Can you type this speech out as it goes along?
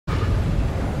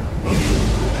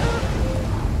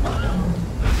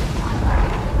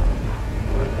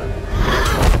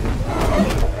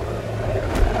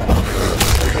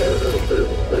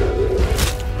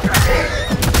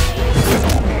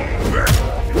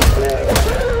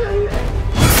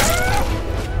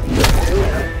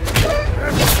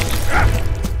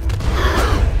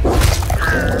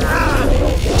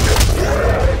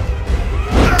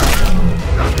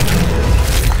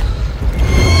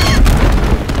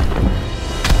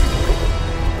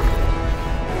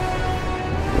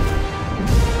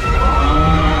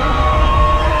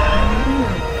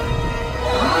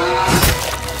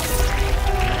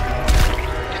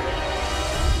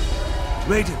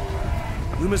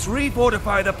must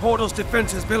refortify the portal's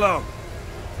defenses below.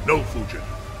 No, Fujin.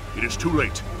 It is too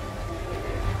late.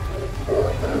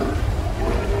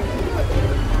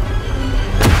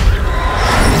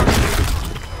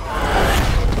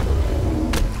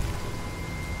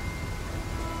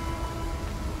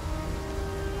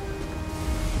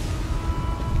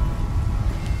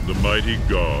 The mighty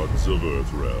gods of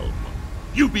Earthrealm.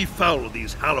 You befoul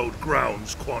these hallowed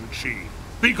grounds, Quan Chi.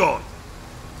 Begone!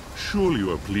 Surely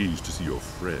you are pleased to see your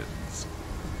friends.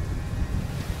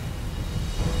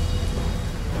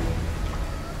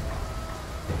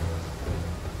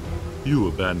 You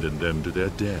abandoned them to their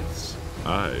deaths.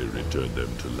 I returned them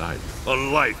to life. A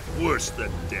life worse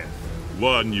than death.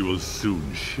 One you will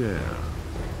soon share,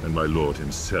 and my lord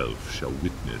himself shall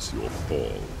witness your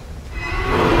fall.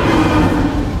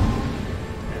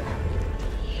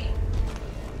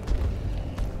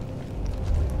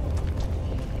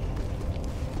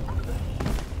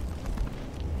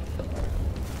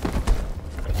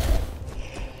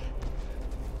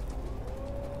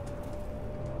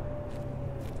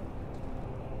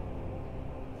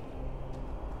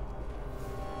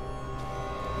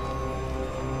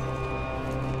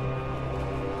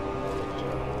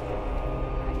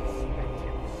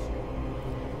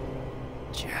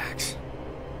 Jax.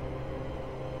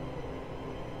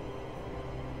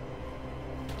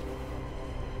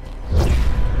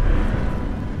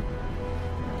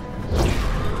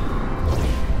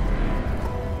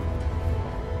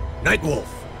 Nightwolf.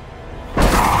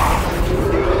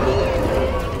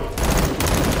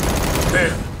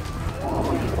 There.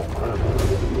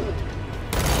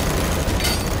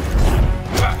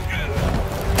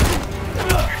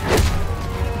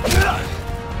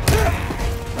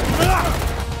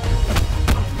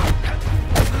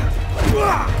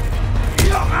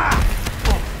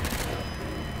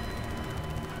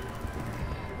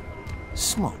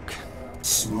 Smoke.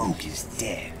 Smoke is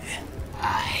dead.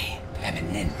 I am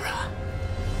an Enra.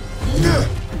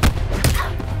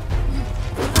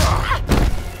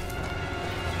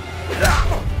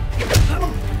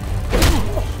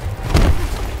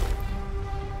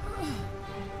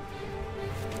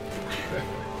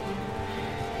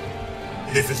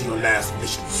 This is your last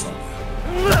mission, Sonya.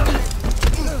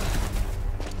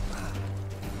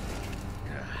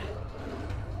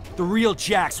 The real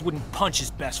Jax wouldn't punch his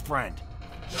best friend.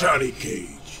 Johnny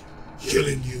Cage,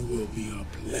 killing you will be a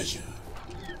pleasure.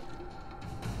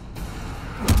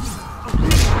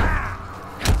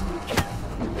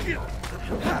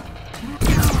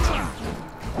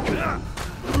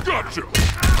 Gotcha!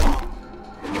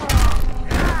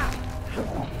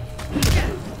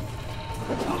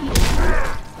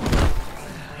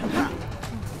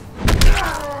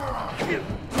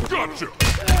 Gotcha!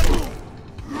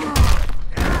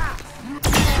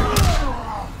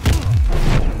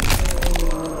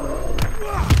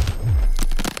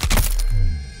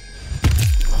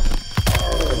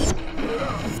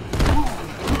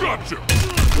 Gotcha!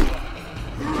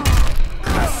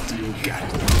 I still got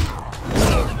it.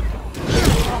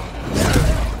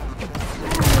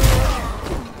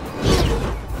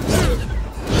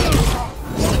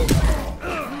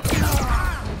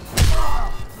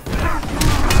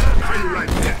 How you like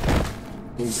that?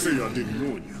 Don't say I didn't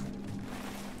warn you.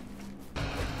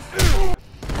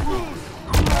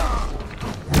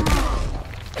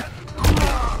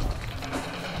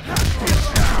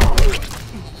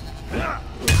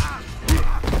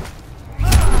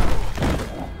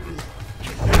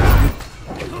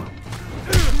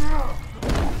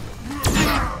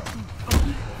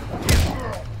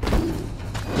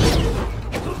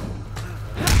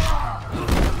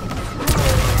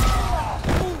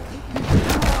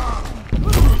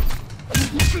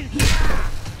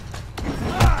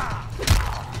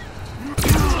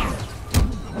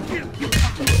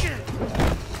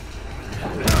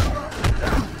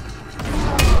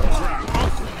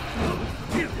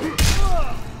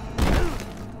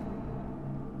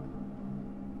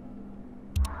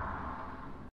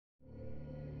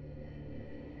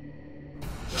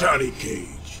 Johnny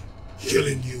Cage,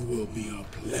 killing you will be a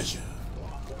pleasure.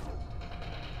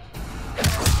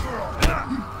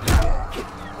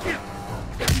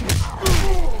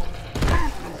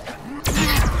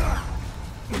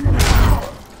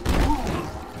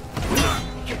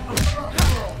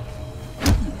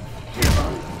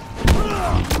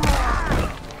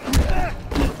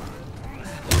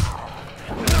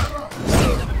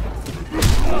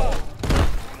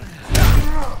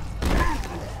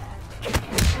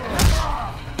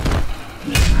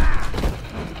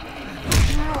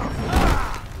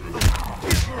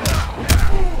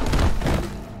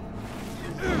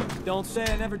 Don't say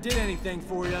I never did anything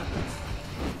for you.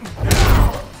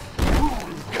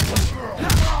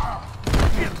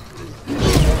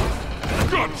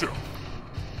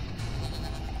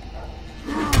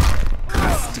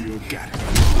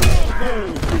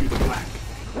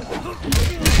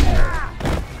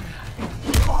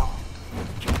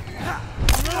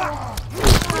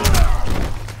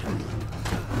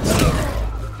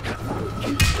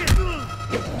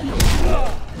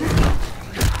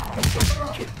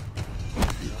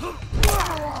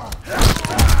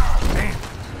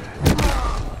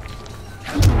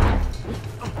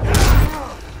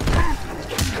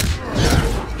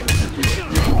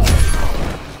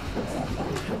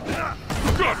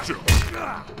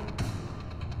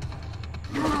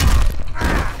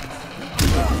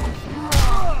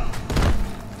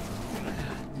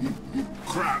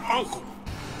 crap, uncle!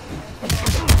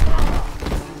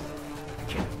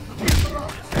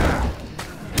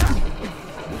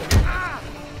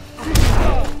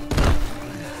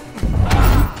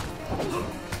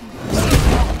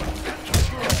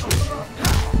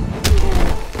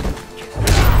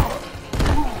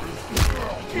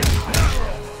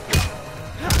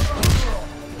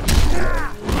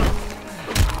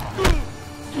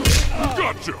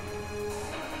 Gotcha!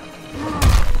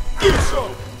 Do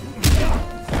so!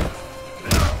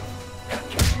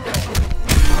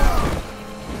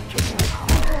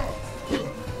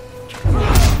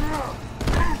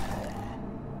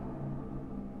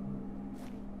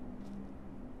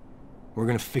 We're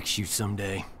gonna fix you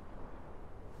someday.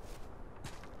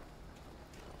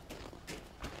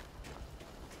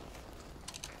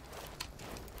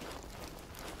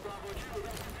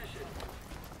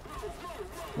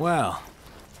 Well,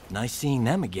 nice seeing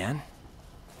them again.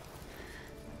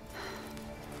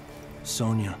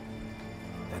 Sonia,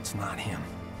 that's not him.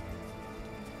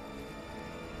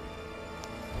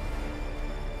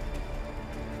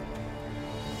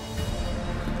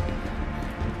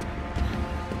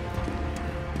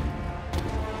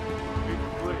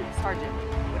 Sergeant,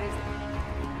 what is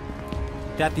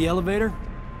it? That the elevator?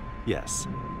 Yes,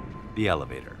 the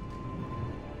elevator.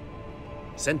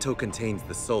 Sento contains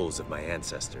the souls of my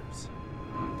ancestors.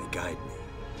 They guide me.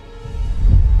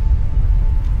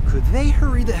 Could they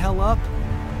hurry the hell up?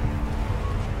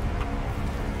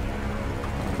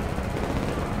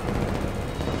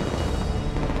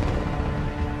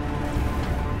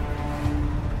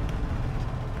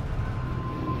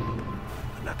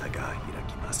 Anata ga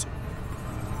hirakimasu.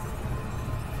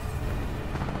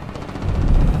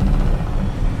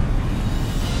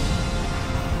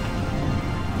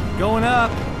 Going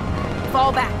up.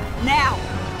 Fall back, now!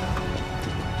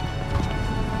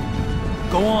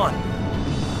 Go on.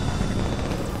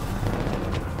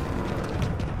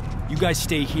 You guys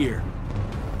stay here.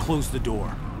 Close the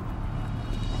door.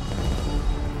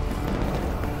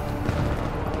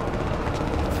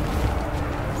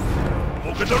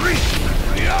 Ogadari!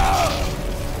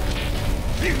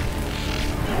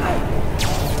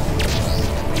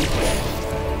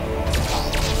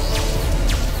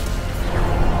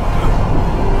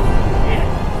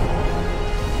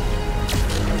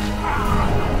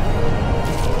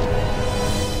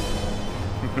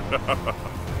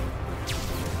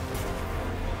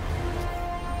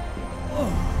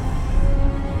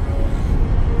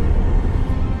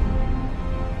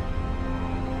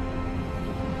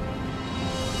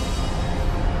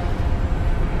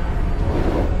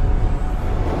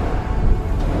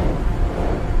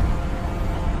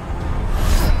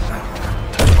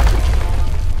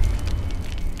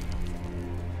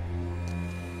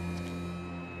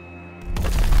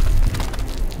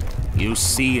 You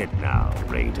see it now,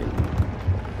 Raiden.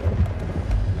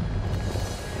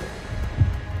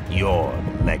 Your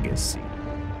legacy.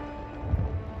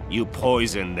 You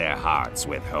poison their hearts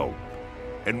with hope.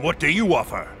 And what do you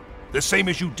offer? The same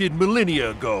as you did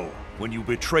millennia ago, when you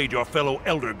betrayed your fellow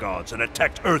Elder Gods and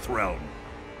attacked Earthrealm.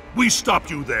 We stopped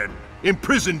you then,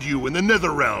 imprisoned you in the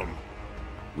Netherrealm.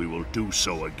 We will do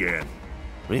so again.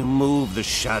 Remove the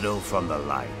shadow from the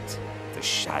light. The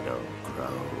shadow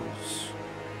grows.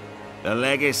 The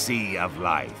legacy of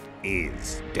life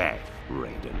is death,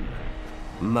 Raiden.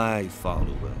 My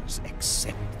followers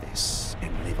accept this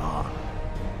and live on.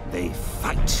 They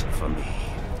fight for me.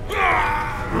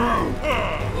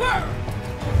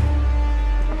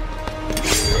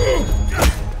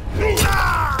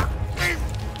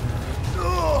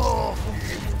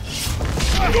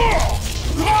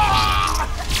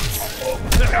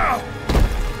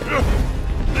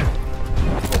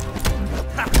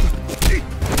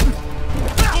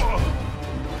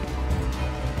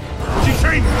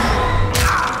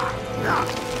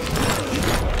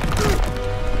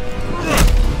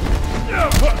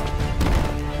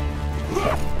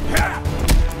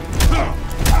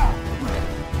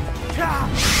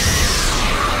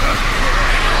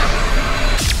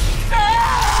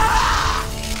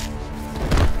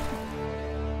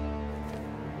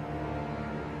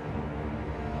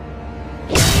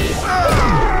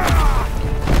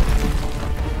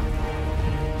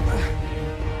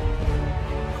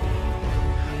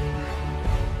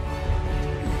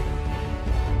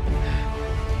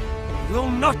 Will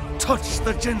not touch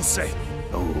the Jinsei.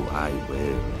 Oh, I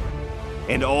will.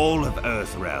 And all of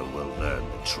Earthrealm will learn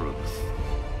the truth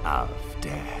of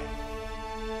death.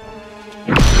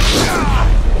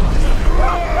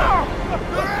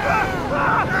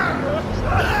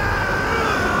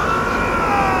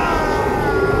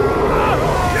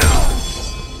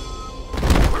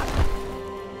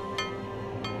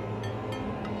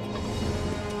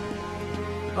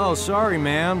 Oh, sorry,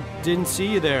 ma'am. Didn't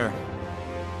see you there.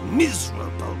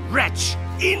 Miserable wretch!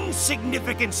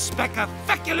 Insignificant speck of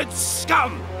feculent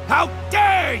scum! How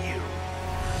dare you!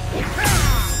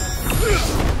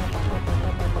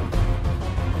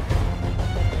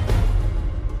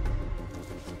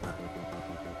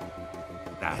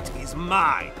 That is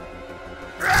mine!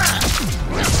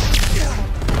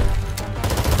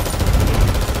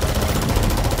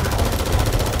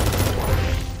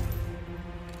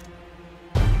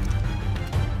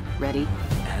 Ready?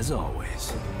 As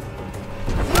always.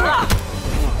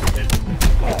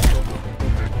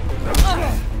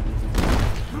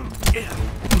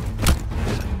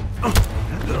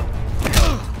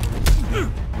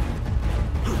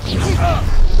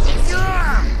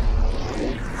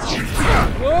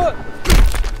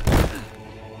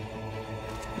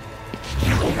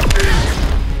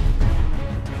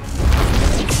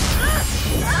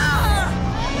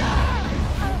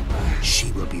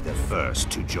 She will be the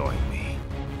first to join me.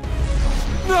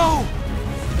 No!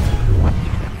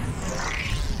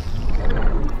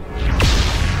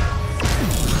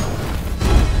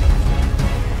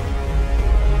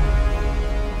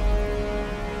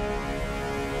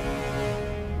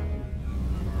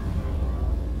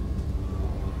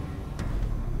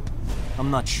 I'm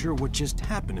not sure what just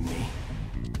happened to me,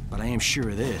 but I am sure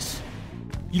of this.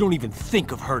 You don't even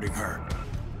think of hurting her.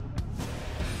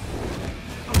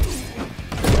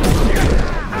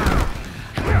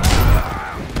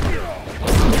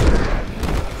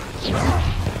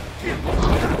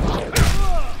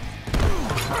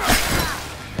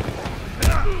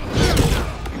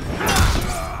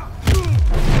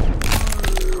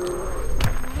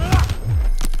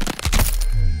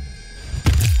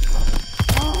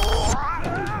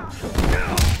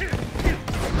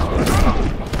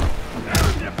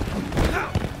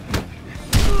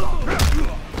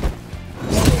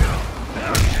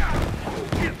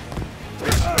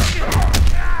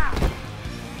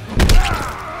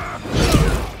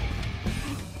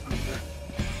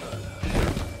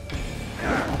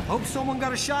 Hope someone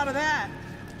got a shot of that.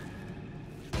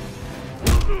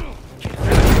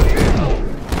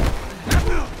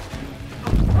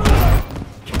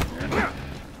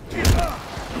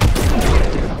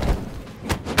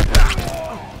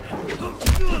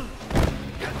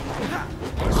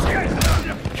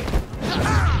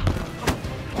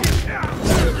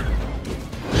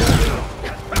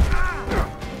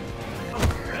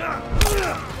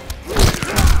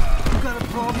 You got a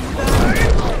problem with that?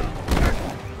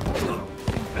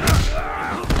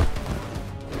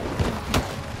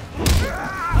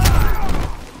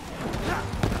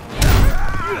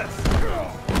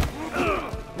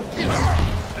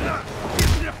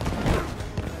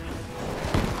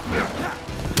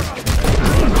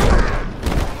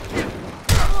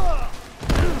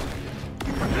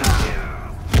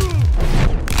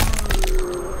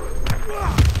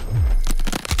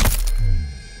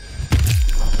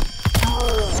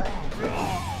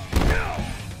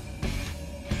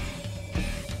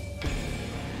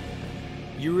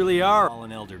 You really are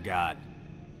an elder god.